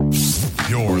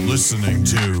You're listening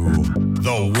to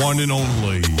the one and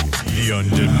only, the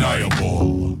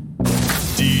undeniable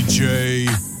DJ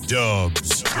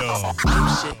Dubs.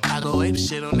 I go ape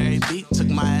shit on every beat. Took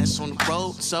my ass on the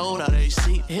road, sold out every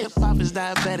seat. Hip hop is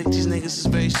diabetic, these niggas is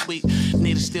very sweet.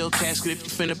 Need a steel casket if you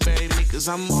finna bury me, cause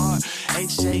I'm hard.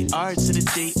 H-A-R to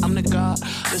the D, I'm the God.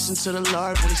 Listen to the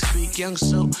Lord when he speak. Young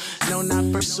Soup, no,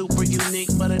 not for super unique,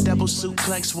 but a double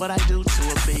suplex. What I do to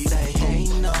a beat. They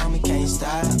hating on me, can't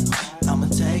stop. I'ma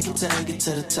take it to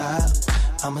the top.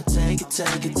 I'ma take it to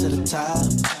the top.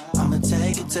 I'ma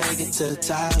take it to the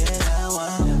top. Yeah, that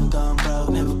one. Never gone broke,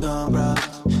 never gone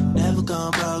broke. Never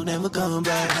gone broke, never gone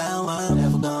broke. That one.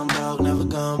 Never gone broke, never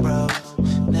gone broke.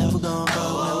 Never gone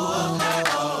broke, never gone broke.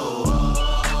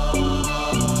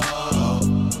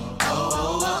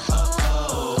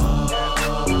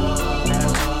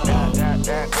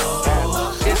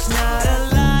 It's not a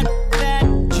lot that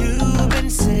you've been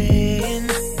saying,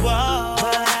 whoa,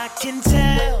 but I can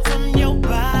tell from your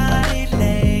body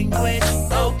language.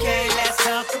 Okay, let's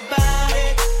talk about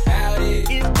it.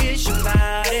 It's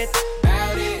about it.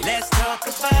 Let's talk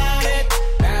about it.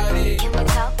 You can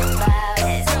talk about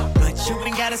it. But you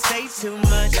ain't gotta say too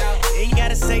much. Ain't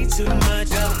gotta say too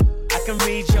much. I can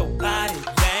read your body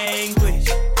language.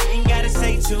 Ain't gotta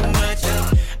say too much.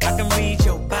 I can read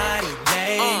your body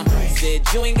language. Said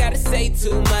you ain't gotta say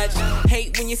too much.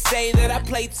 Hate when you say that I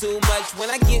play too much. When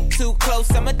I get too close,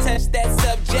 I'ma touch that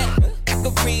subject. I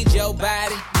can read your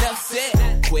body, enough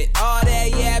said. Quit all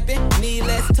that yapping, need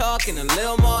less talk and a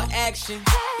little more action.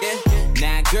 Yeah,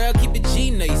 now girl, keep it G,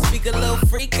 know you speak a little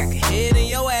freak, I can hear it in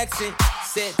your accent.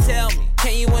 Said, tell me,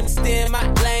 can you understand my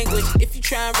language? If you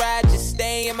try and ride, just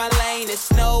stay in my lane. There's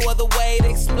no other way to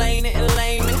explain it in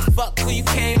layman. Fuck who you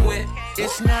came with.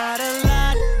 It's not a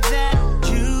lot that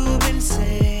you've been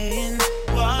saying,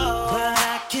 whoa, but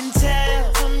I can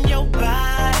tell from your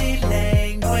body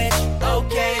language.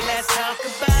 Okay, let's talk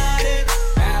about it.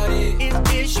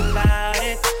 It's about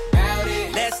it.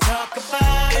 Let's talk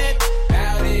about it.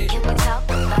 You can talk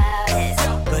about it.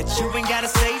 But you ain't gotta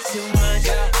say too much.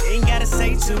 Ain't gotta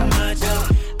say too much.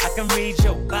 I can read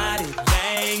your body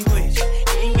language.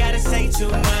 Ain't gotta say too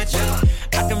much.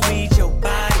 I can read your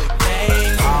body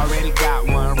language. Already got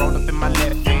one rolled up in my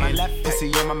left hand.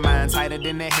 Pussy on my mind tighter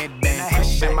than the headband.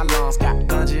 Push in my lungs, got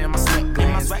ganja in my sweat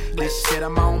glands. This shit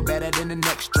I'm on better than the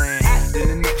next strand. Then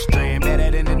the next strand,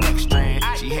 better than the next strand.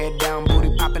 She head down,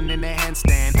 booty popping in the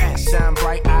handstand. Shine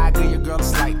bright eye, give your girl a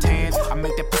slight tan. I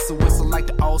make that pussy whistle like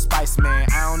the Old Spice man.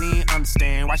 I don't even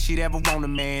understand why she'd ever want a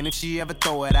man. If she ever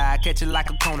throw it, I catch it like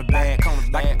a corner bag.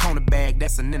 Like a corner bag,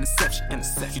 that's an interception.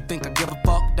 You think I give a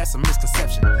fuck? That's a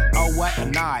misconception. Oh what a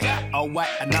night, oh what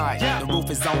a night. The roof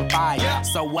is on fire,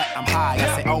 so what? I'm high.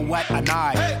 I say oh what a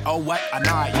night, oh what a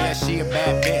night. Yeah, she a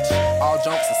bad bitch. All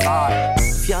jokes aside.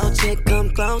 If your chick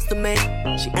come close to me,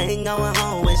 she ain't going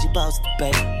home when she supposed to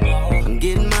pay. I'm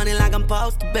getting money like I'm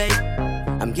supposed to pay.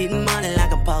 I'm getting money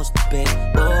like I'm supposed to pay.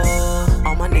 Oh,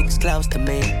 all my niggas close to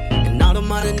me, and all the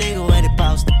mother niggas where they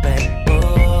supposed to pay.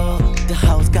 Oh, the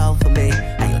hoes go for me,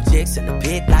 and your chicks in the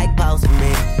pit like post to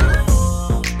me.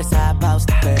 Oh, that's how I supposed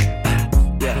to pay.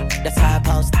 Yeah, that's how I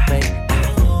supposed to pay.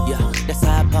 Yeah, that's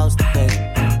how I supposed to pay.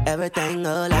 Everything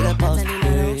look like I'm supposed to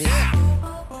pay.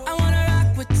 I wanna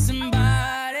rock with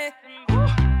somebody.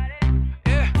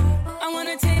 I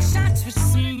wanna take shots with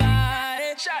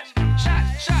somebody. Shots.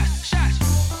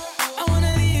 I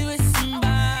wanna be with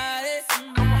somebody.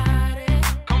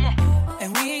 Come on. And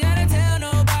we ain't gotta tell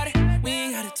nobody.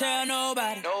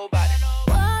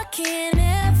 Walking,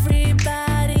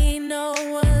 everybody know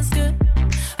what's good,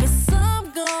 but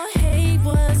some gon' hate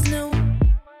what's new.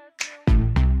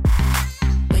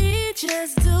 We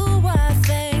just do our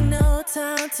thing, no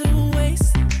time to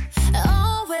waste.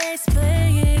 Always play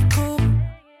it cool.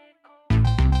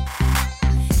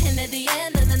 And at the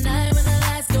end of the night, when the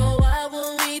lights go out,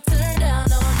 will we turn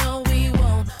down? Oh no, we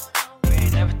won't. We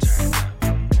ain't never turned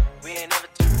down.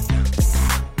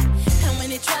 And when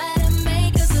they try to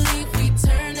make us leave, we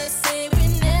turn to say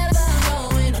we're never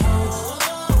going home.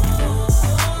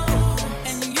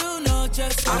 And you know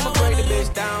just I'ma break the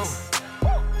bitch down.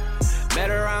 Met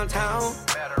her around town.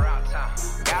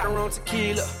 Got her on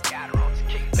tequila.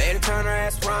 Made her turn her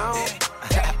ass round.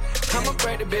 I'ma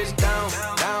break the bitch down.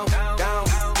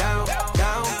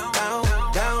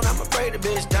 I'ma break the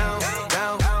bitch down.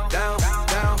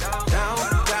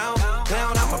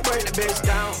 I'ma break the bitch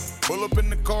down. Pull up in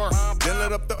the car, then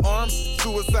let up the arms,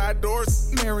 suicide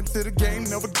doors. Married to the game,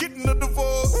 never getting a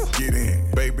divorce. Get in,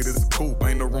 baby, this is coupe,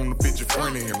 ain't no room to fit your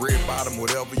friend in. Red bottom,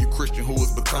 whatever, you Christian, who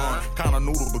is baton. Kinda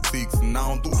noodle boutiques, and I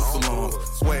don't do the salons.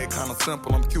 Swag kinda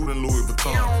simple, I'm cute in Louis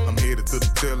Vuitton. I'm headed to the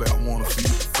telly, I wanna see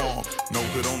you perform. No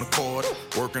it on the chord,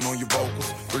 working on your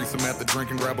vocals. Threesome at the drink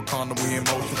and grab a condom, we in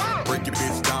motion. Break your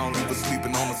bitch down, leave her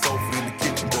sleeping on the sofa in the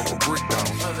kitchen, broke a brick down.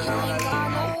 You ain't got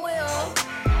no will,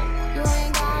 you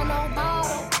ain't got no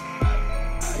bottle.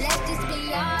 Let's just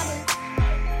be honest,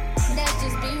 let's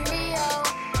just be real.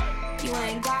 You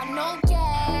ain't got no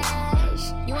cash,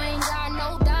 you ain't got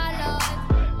no dollars.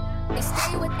 They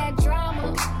stay with that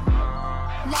drama.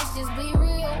 Let's just be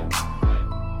real.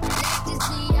 Let's just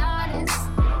be honest.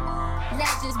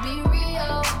 Let's just be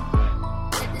real.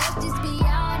 Let's just be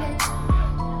honest.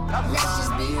 Let's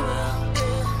just be real.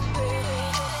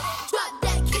 Drop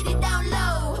that kitty down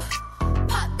low.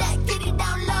 Pop that kitty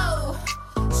down low.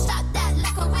 Shot that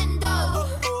like a window.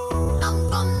 I'm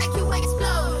gonna make you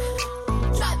explode.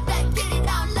 Drop that kitty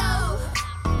down low.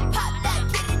 Pop that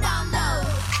kitty down low.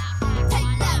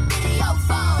 Take that video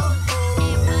phone.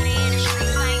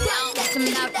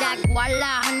 Out that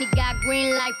voila, honey got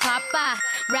green like Papa.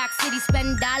 Rock City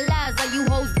spend dollars, are you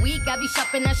hoes weak? I be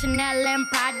shopping at Chanel and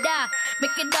Prada.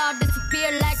 Make it all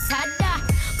disappear like Tada.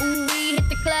 Ooh, we hit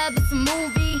the club, it's a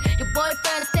movie. Your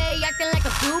boyfriend stay acting like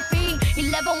a groupie. He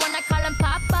love it when I call him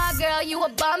Papa. Girl, you a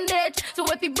bum bitch, so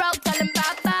if he broke, tell him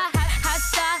Papa.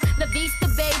 Hasta la vista,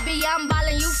 baby. I'm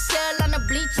ballin', you still on the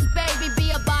bleachers, baby.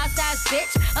 Be a boss ass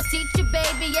bitch. I'll teach you,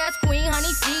 baby. Yes, Queen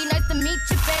Honey C, nice to meet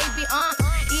you, baby.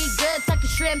 Eat good, like a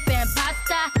shrimp and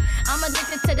pasta. I'm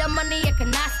addicted to the money, I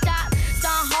cannot stop.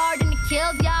 Sound hard and it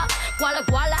kills y'all. Guala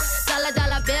guala,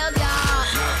 dollar bill,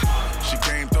 y'all. She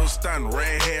came through stunning,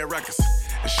 red hair records.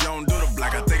 And she don't do the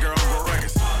black, I think her Uncle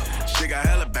Records. She got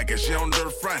hella back and she don't do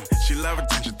the front. She love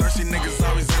attention, thirsty niggas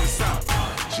always in the south.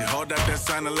 She hold up that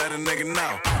sign and let a nigga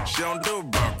know. She don't do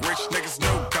broke, rich niggas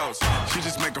new coats. She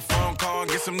just make a phone call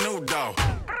and get some new dough.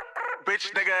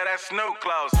 Bitch, nigga, that's Snoop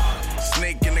clothes.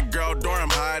 Sneak in the girl dorm,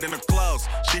 hide in her clothes.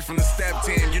 She from the step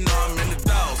team, you know I'm in the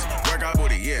dolls. Work out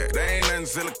booty, yeah, they ain't nothing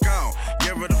silicone.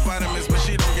 Give her the vitamins, but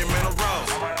she don't get minerals.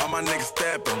 All my niggas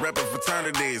steppin', reppin'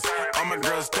 fraternities. All my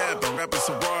girls steppin', reppin'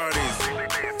 sororities.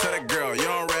 Tell that girl, you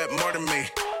don't rap more than me.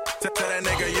 Tell that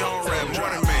nigga, you don't rap more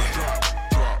than me.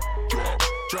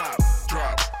 Drop.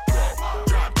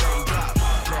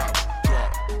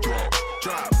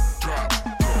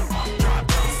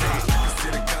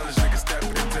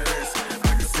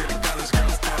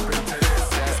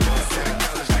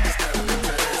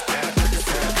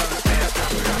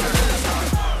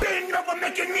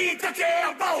 Touch your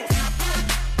elbows.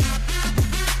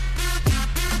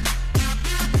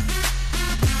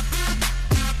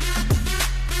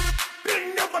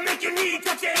 Bend over, make your knee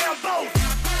touch your elbows.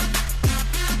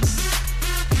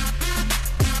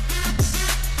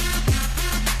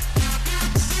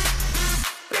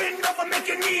 Bend over, make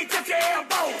your knee touch your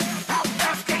elbows. How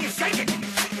fast can you shake it?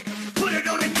 Put it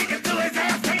on the nigga till his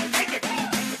ass can't take it.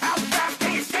 How fast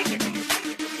can you shake it?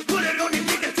 Put it on the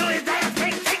nigga till his ass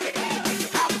can't take it.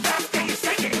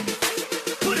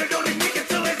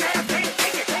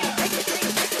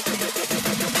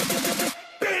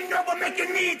 Make your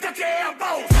knee touch your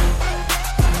elbows.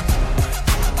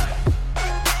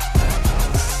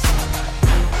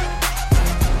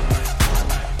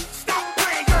 Stop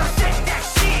playing, girl, shake that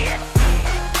shit.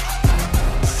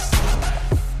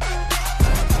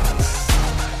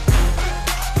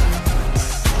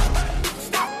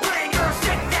 Stop playing, girl,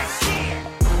 shake that shit.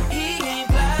 He ain't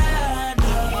fly,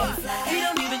 no. He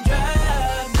don't even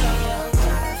drive, no.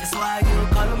 That's why you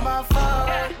call him my phone.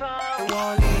 It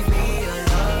won't leave me alone.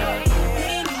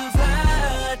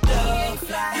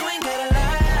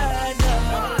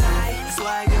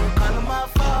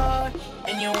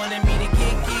 You wanted me to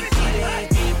get it, beat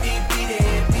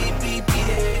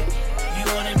it. You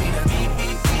wanted me to beat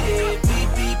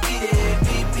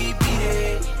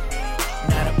it.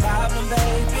 Not a problem,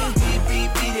 baby.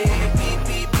 Beat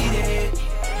it.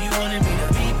 You wanted me to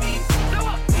beat it.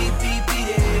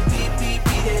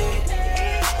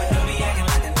 But don't be acting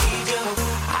like I need you.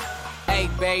 Hey,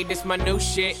 babe, this my new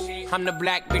shit. I'm the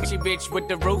black bitch with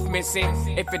the roof missing.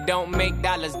 If it don't make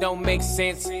dollars, don't make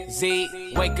sense.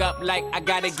 Z, wake up like I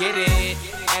gotta get it.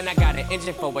 And I got an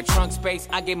engine for a trunk space.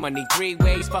 I get money 3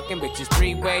 ways, fucking bitches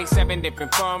 3 ways. 7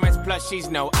 different formats, plus she's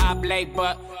no oblate.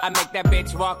 But I make that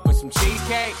bitch walk with some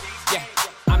cheesecake. Yeah,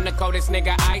 I'm the coldest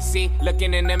nigga I see.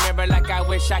 Looking in the mirror like I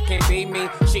wish I could be me.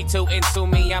 She too into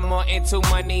me, I'm more into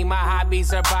money. My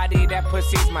hobby's her body, that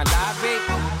pussy's my lobby.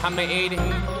 I'ma eat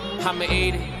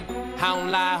it. I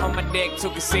don't lie, on my dick, too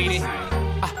conceited.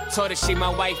 Told her she my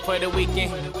wife for the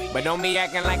weekend. But don't be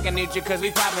acting like I need you, cause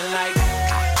we poppin' like,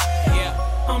 yeah.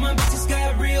 All my bitches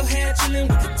got real hair, chillin'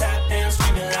 with the top down,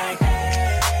 screaming like,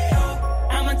 hey, oh.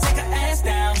 I'ma take her ass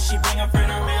down, she bring her friend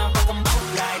around, fuck them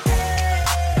both like, hey,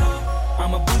 oh.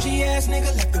 I'm a bougie ass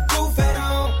nigga, left the roof at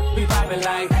home.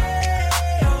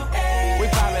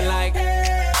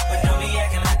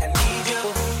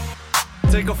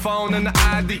 microphone and the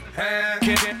ID.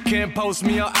 Can't post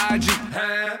me on IG.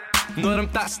 Know them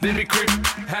thoughts, they be creepin'.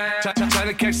 Try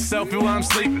to catch a selfie while I'm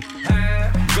sleeping.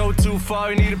 Go too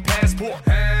far, you need a passport.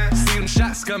 See them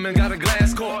shots coming, got a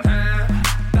glass court.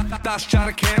 Thoughts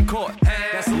try to camcord.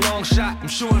 That's a long shot, I'm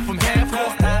shooting from half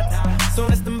court.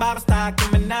 Soon as the bottles start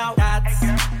coming out,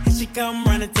 here she come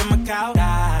running to my couch.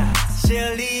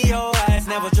 She'll leave your ass,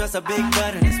 never trust a big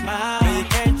butt in a smile. No, you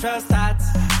can't trust that.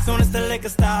 Soon as the liquor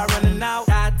start running out,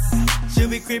 she'll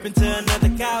be creeping to another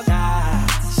couch.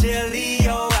 She'll leave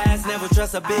your ass, never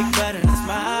trust a big butt in a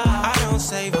smile. I don't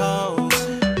save hoes,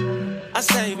 I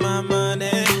save my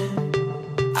money.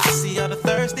 I see all the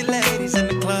thirsty ladies in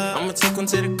the club. I'ma take them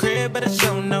to the crib, but I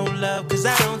show no love, cause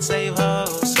I don't save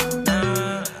hoes.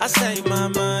 I save my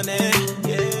money,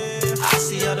 yeah. I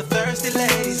see all the thirsty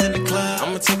ladies in the club.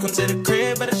 I'ma take them to the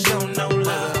crib, but I show no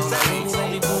love, cause I don't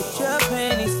save hoes. Put your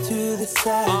panties to the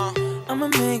side, I'ma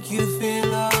make you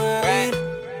feel alright,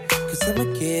 cause I'ma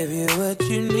give you what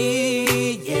you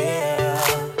need, yeah.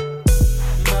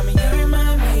 Mommy, you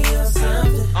remind me of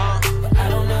something, but I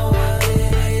don't know what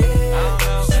it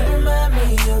is. You remind me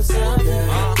of something,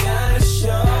 you gotta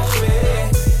show me.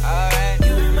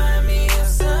 You remind me of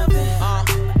something, I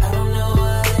don't know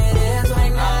what it is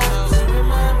right now. You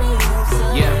remind me of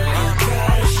something, you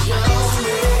gotta show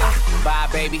me. Bye,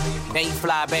 baby. Then you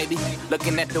fly, baby.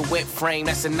 Looking at the whip frame,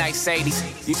 that's a nice 80s.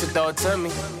 You should throw it to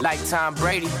me like Tom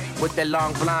Brady. With that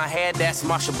long blonde hair, that's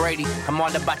Marsha Brady. I'm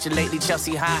all about you lately,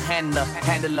 Chelsea high handler.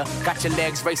 Got your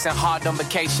legs racing hard on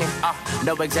vacation.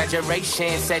 No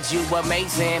exaggeration, said you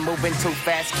amazing. Moving too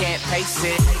fast, can't pace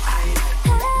it.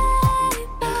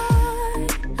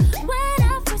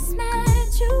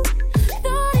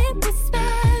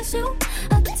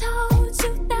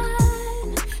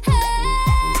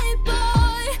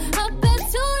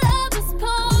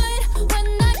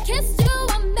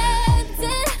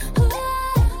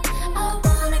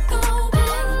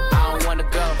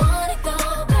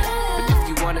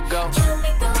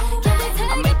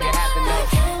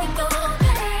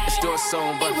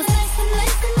 Soon, but it was nice and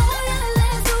let's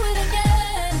do it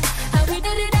again. How we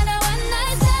did it on a one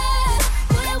night stand.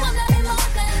 But I wanna be more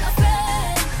than a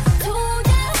friend. Ooh,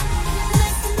 yeah.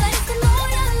 Nice and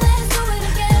let's do it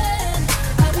again.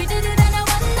 How we did it on a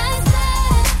one night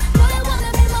stand. But I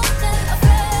wanna be more than a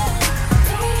friend.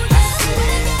 Ooh,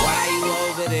 yeah. Why you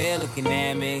over there looking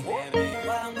at me?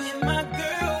 While I'm with my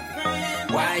girlfriend.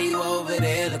 Why you over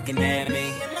there looking at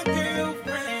me? My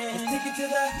girlfriend. Let's take it to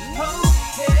the hotel.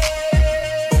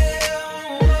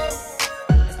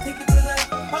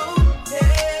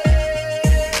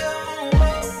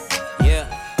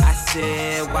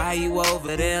 Why you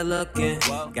over there looking?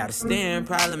 Got a staring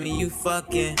problem and you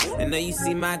fucking. I know you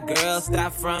see my girl,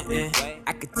 stop fronting.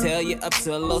 I could tell you up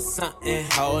to a little something.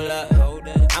 Hold up,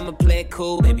 I'ma play it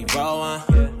cool, baby, roll on.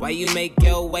 Why you make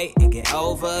your way and get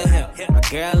over here? My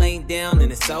girl ain't down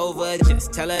and it's over.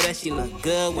 Just tell her that she look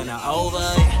good when I'm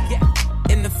over.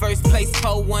 In the first place,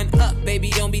 pull one up, baby,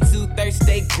 don't be too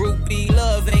thirsty. Groupie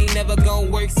love ain't never gon'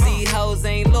 work. See, hoes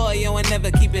ain't loyal and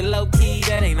never keep it low key.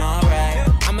 That ain't alright.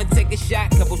 I'ma take a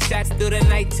shot, couple shots through the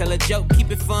night. Tell a joke,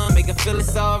 keep it fun, make her feel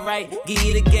it's alright. Give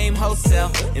you the game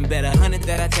wholesale, and bet 100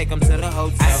 that I take them to the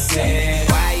hotel. I said,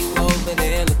 why you over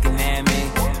there looking at me?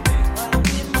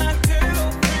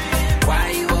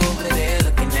 Why you over there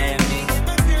looking at me?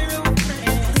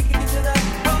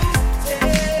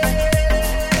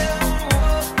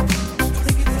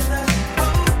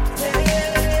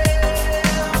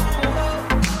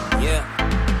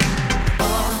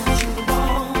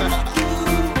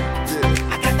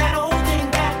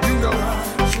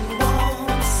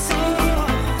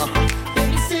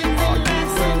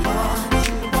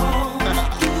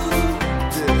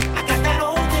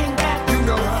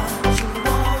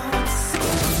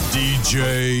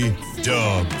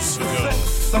 Dubs.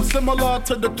 I'm similar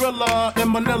to the Thriller in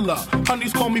Manila.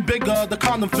 Honeys call me bigger, the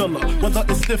condom filler. Whether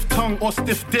it's stiff tongue or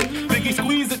stiff dick, Biggie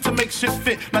squeeze it to make shit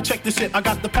fit. Now check this shit, I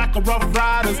got the pack of Rough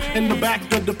Riders in the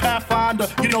back of the Pathfinder.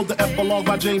 You know the epilogue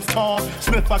by James Todd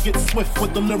Smith. I get swift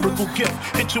with the lyrical gift.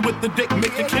 Hit you with the dick,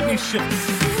 make your kidney shift.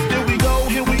 Here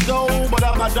we go, but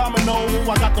I'm not domino.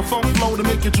 I got the funk flow to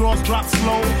make your drawers drop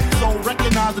slow. So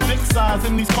recognize the dick size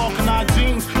in these Calcanine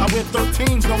jeans. I wear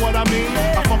 13s, know what I mean?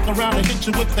 I fuck around and hit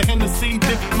you with the Hennessy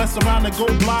dick. Mess around and go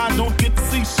blind, don't get to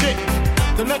see shit.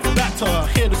 The next batter,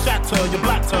 here to shatter your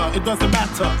blatter, it doesn't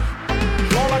matter.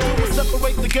 All I do is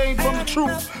separate the game from the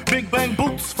truth. Big bang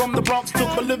boots from the Bronx to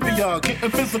Bolivia. Getting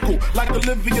physical like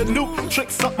Olivia Newt.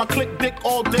 Tricks up my click dick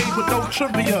all day with no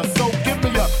trivia. So give me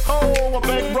a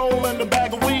bankroll and a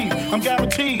bag of weed. I'm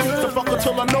guaranteed to fuck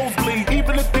until I nosebleed.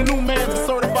 Even if your new man's a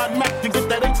certified Mac, you get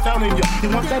that H-Town telling you, you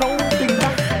want that old thing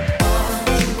back.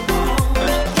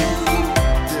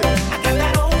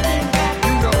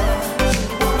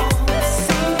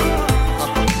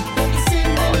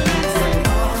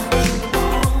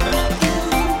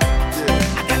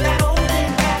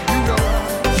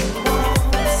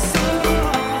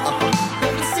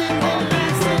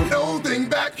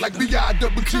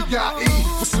 B-I-double-G-I-E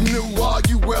with some new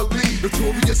R-U-L-E.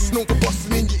 Notorious, known for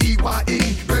bustin' in your E-Y-E.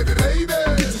 Baby, baby,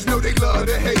 bitches know they love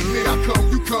to hate me. How come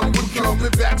you come, we're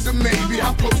coming back, so maybe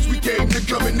how close we came to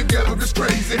coming together is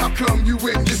crazy. How come you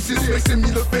witnesses make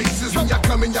similar faces when y'all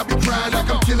come and y'all be crying like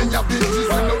I'm killing y'all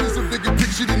bitches? I know there's a bigger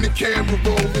picture than the camera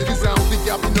rolling, cause I don't think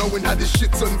y'all be knowing how this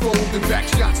shit's unfolding. Back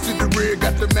shots to the rear,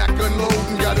 got the Mac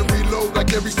unloading, gotta reload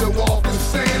like every so often.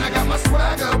 Saying I got my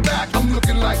swagger back, I'm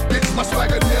looking like bitch, my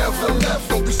swagger never left.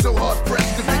 Don't be so hard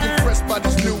pressed to be impressed by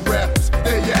these new rappers.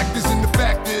 They actors and the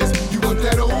fact is, you want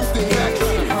that old thing back.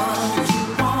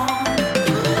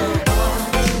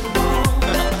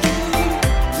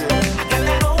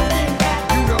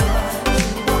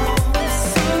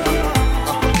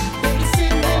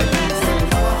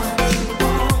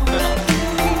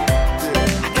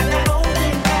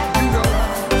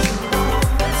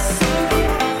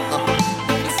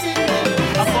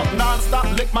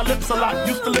 My lips a lot,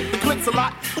 used to lick the clits a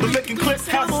lot, but licking clits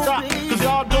has to stop, cause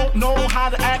y'all don't know how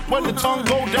to act when the tongue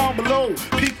go down below.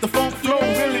 Peep the funk flow,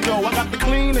 really though, I got the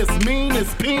cleanest,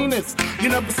 meanest penis, you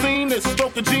never seen this,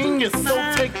 stroke of genius, so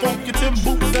take off your Tim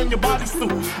boots and your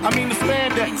bodysuit, I mean the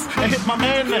spandex, and hit my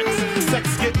man next.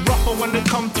 Sex get rougher when it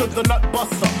come to the nut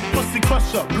buster, pussy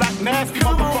crusher, black nasty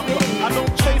motherfucker. I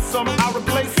don't chase them, I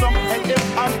replace them, and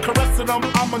if I'm caressing them,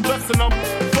 I'm undressing them.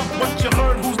 Fuck what you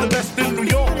heard, who's the best in New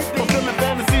York? Fulfilling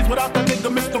fantasies without that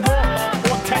nigga Mr.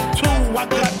 Raw. Or tattoo, I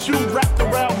got you wrapped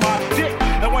around my dick,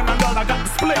 and when I'm done, I got the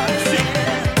split. Shit.